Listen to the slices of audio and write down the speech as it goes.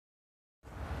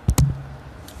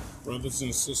Brothers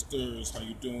and sisters, how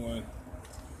you doing?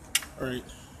 All right,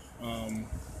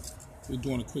 we're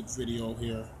doing a quick video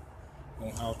here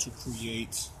on how to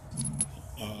create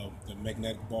the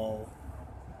magnetic ball.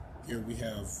 Here we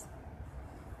have,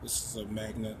 this is a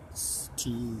magnet,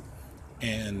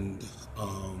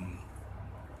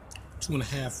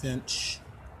 2.5 inch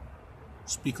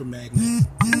speaker magnet,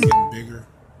 getting bigger.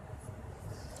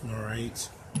 All right.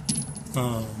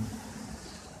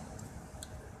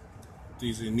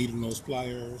 These are needle nose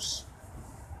pliers,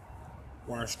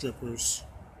 wire strippers,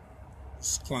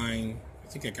 Klein. I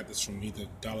think I got this from either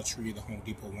Dollar Tree, the Home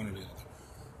Depot, one or the other.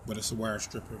 But it's a wire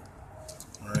stripper.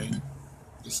 All right.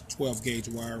 This 12 gauge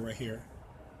wire right here.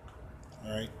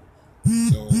 All right.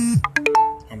 So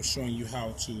I'm showing you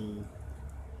how to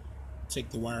take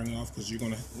the wiring off, because you're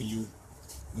gonna when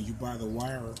you buy the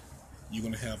wire, you're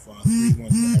gonna have three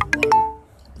ones. You have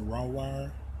the raw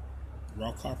wire,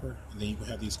 raw copper, and then you can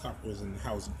have these coppers in the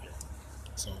housing here.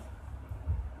 So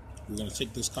we're going to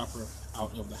take this copper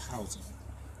out of the housing.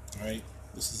 All right,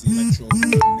 this is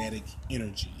electromagnetic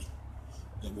energy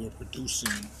that we're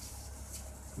producing.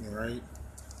 All right,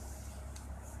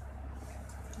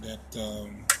 that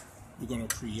we're going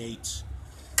to create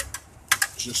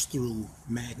just through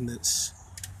magnets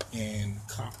and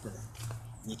copper,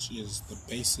 which is the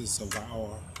basis of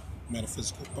our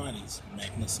metaphysical bodies,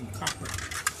 magnets and copper.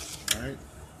 All right,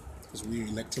 because we're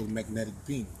electromagnetic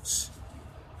beings.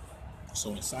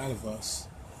 So inside of us,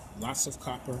 lots of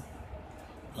copper,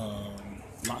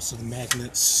 lots of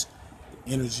magnets,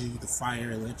 the energy, the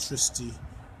fire, electricity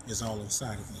is all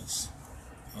inside of us.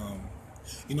 I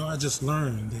just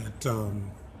learned that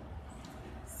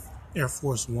Air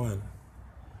Force One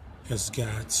has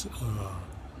got,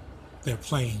 their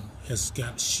plane has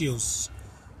got shields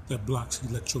that blocks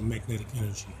electromagnetic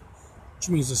energy, which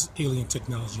means there's alien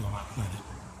technology on our planet.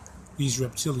 These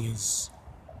reptilians,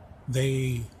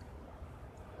 they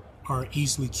are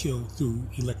easily killed through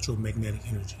electromagnetic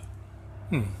energy.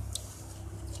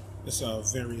 It's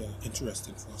very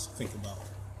interesting for us to think about.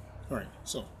 All right,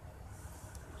 so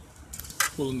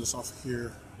pulling this off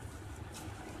here.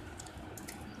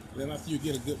 Then after you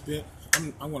get a good bit,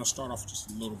 I want to start off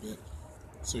just a little bit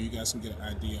so you guys can get an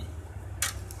idea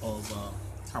of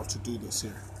how to do this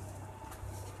here.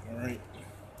 All right,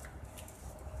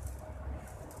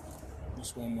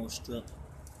 just one more strip.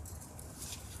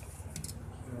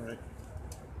 All right,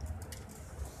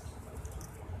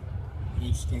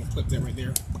 you're just gonna clip that right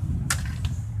there.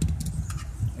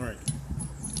 All right,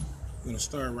 I'm gonna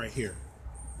start right here.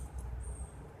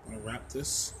 I'm gonna wrap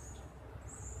this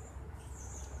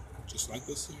just like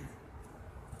this here.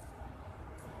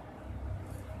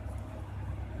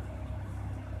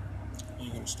 And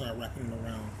you're gonna start wrapping it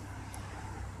around.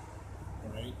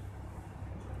 All right,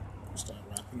 start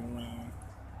wrapping around.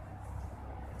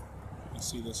 You can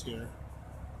see this here.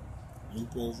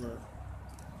 Loop over,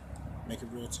 make it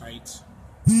real tight.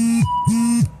 All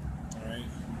right,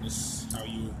 this is how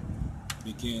you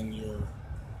begin your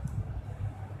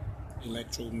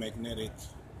electromagnetic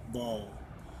ball,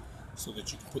 so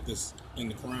that you can put this in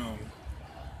the ground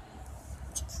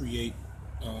to create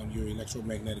your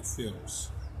electromagnetic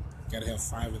fields. You gotta have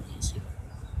 5 of these here.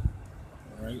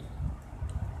 All right,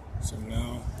 so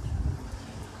now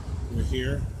we're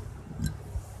here.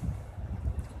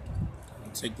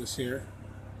 Take this here.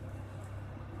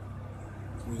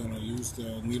 We're going to use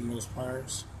the needle nose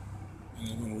pliers, and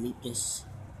then we're going to loop this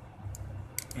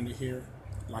under here,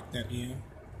 lock that in.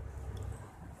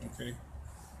 Okay,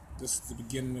 this is the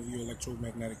beginning of your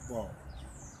electromagnetic ball.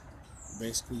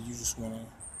 Basically, you just want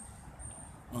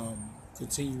to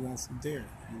continue on from there.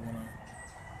 You want to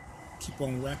keep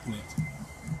on wrapping it.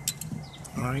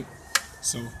 All right,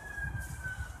 so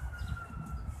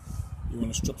you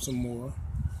want to strip some more.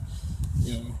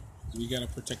 We got to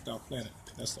protect our planet.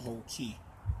 That's the whole key.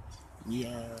 We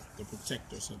are the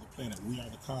protectors of the planet. We are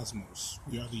the cosmos.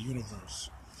 We are the universe.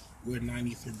 We're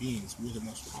non-ether beings. We're the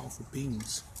most powerful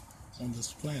beings on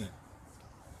this planet.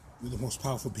 We're the most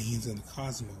powerful beings in the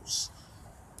cosmos.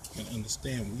 And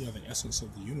understand, we are the essence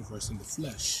of the universe in the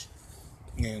flesh.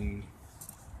 And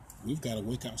we've got to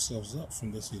wake ourselves up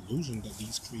from this illusion that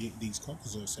these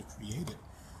Caucasoids have created.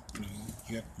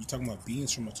 You're talking about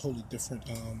beings from a totally different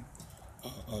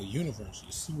universe.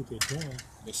 You see what they're doing?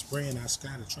 They're spraying our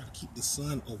sky to try to keep the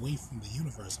sun away from the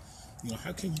universe.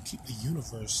 How can you keep the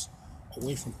universe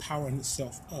away from powering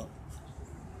itself up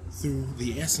through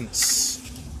the essence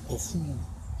of who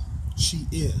she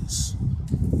is?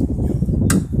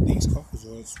 These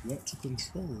Caucasoids want to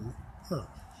control her.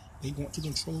 They want to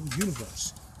control the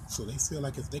universe. So they feel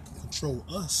like if they can control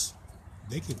us,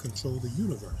 they can control the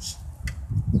universe.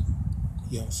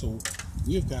 So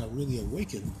we have got to really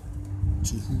awaken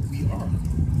to who we are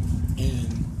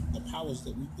and the powers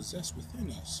that we possess within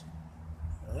us.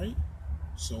 All right?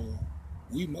 So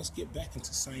we must get back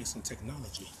into science and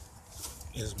technology.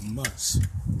 As must.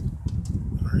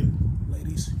 All right,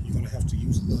 ladies, you're going to have to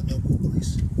use a little elbow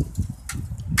grease.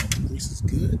 Elbow grease is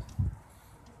good.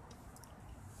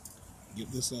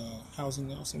 Get this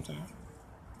housing out sometime.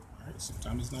 All right,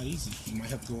 sometimes it's not easy. You might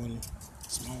have to go in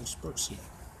small spurts here.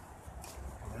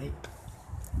 All right.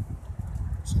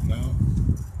 So now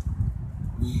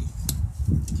we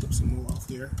clip some more off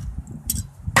here.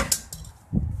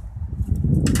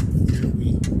 Here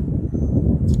we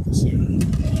take this here.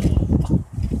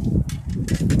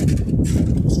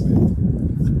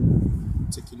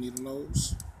 Take your needle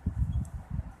nose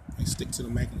and stick to the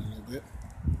magnet a little bit.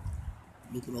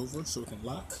 Loop it over so it can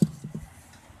lock.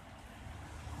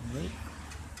 Alright,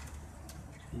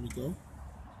 here we go.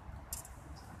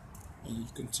 And you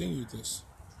continue this.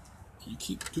 You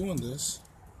keep doing this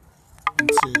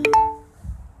until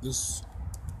this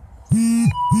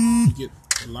you get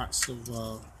lots of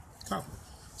copper.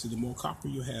 So the more copper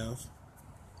you have,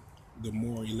 the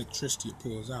more electricity it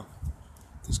pulls out.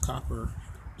 Because copper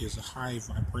is a high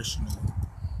vibrational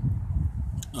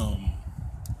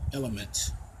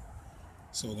element.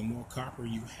 So the more copper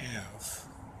you have,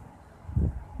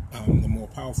 the more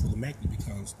powerful the magnet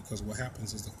becomes, because what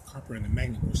happens is the copper and the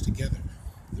magnet works together.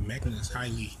 The magnet is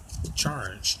highly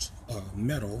charged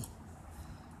metal,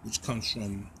 which comes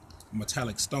from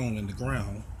metallic stone in the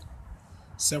ground.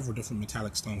 Several different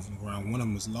metallic stones in the ground. One of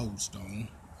them is lodestone.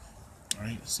 All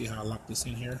right, see how I lock this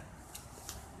in here?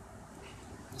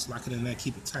 Just lock it in there,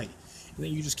 keep it tight. And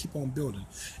then you just keep on building.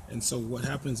 And so what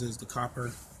happens is the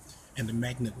copper and the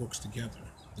magnet works together.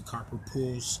 The copper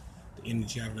pulls the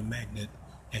energy out of the magnet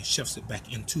and shifts it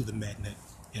back into the magnet.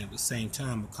 And at the same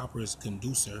time, the copper is a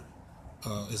conducer,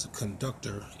 is a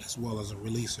conductor as well as a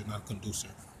releaser, not a conducer.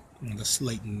 And the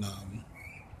slate and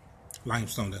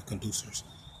limestone are conducers.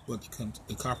 But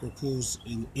the copper pulls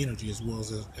energy as well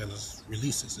as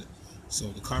releases it. So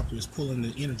the copper is pulling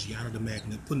the energy out of the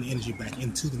magnet, putting the energy back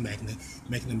into the magnet,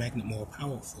 making the magnet more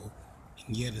powerful,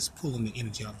 and yet it's pulling the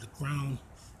energy out of the ground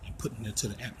and putting it to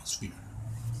the atmosphere.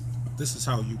 This is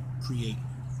how you create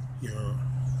your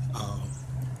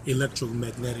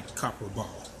electromagnetic copper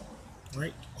ball. All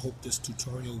right, I hope this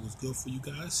tutorial was good for you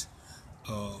guys.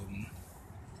 I'll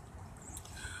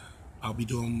be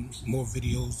doing more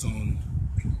videos on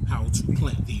how to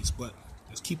plant these, but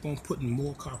let's keep on putting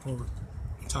more copper on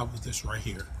top of this right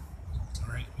here.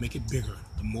 All right, make it bigger.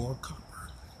 The more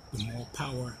copper, the more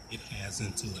power it has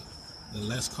into it. The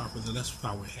less copper, the less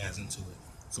power it has into it.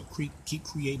 So keep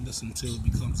creating this until it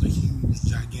becomes a huge,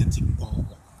 gigantic ball.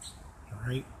 All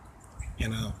right,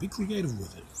 and be creative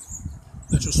with it.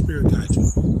 Let your spirit guide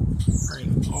you. All right,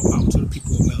 all power to the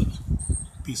people of Melanie.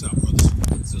 Peace out, brothers.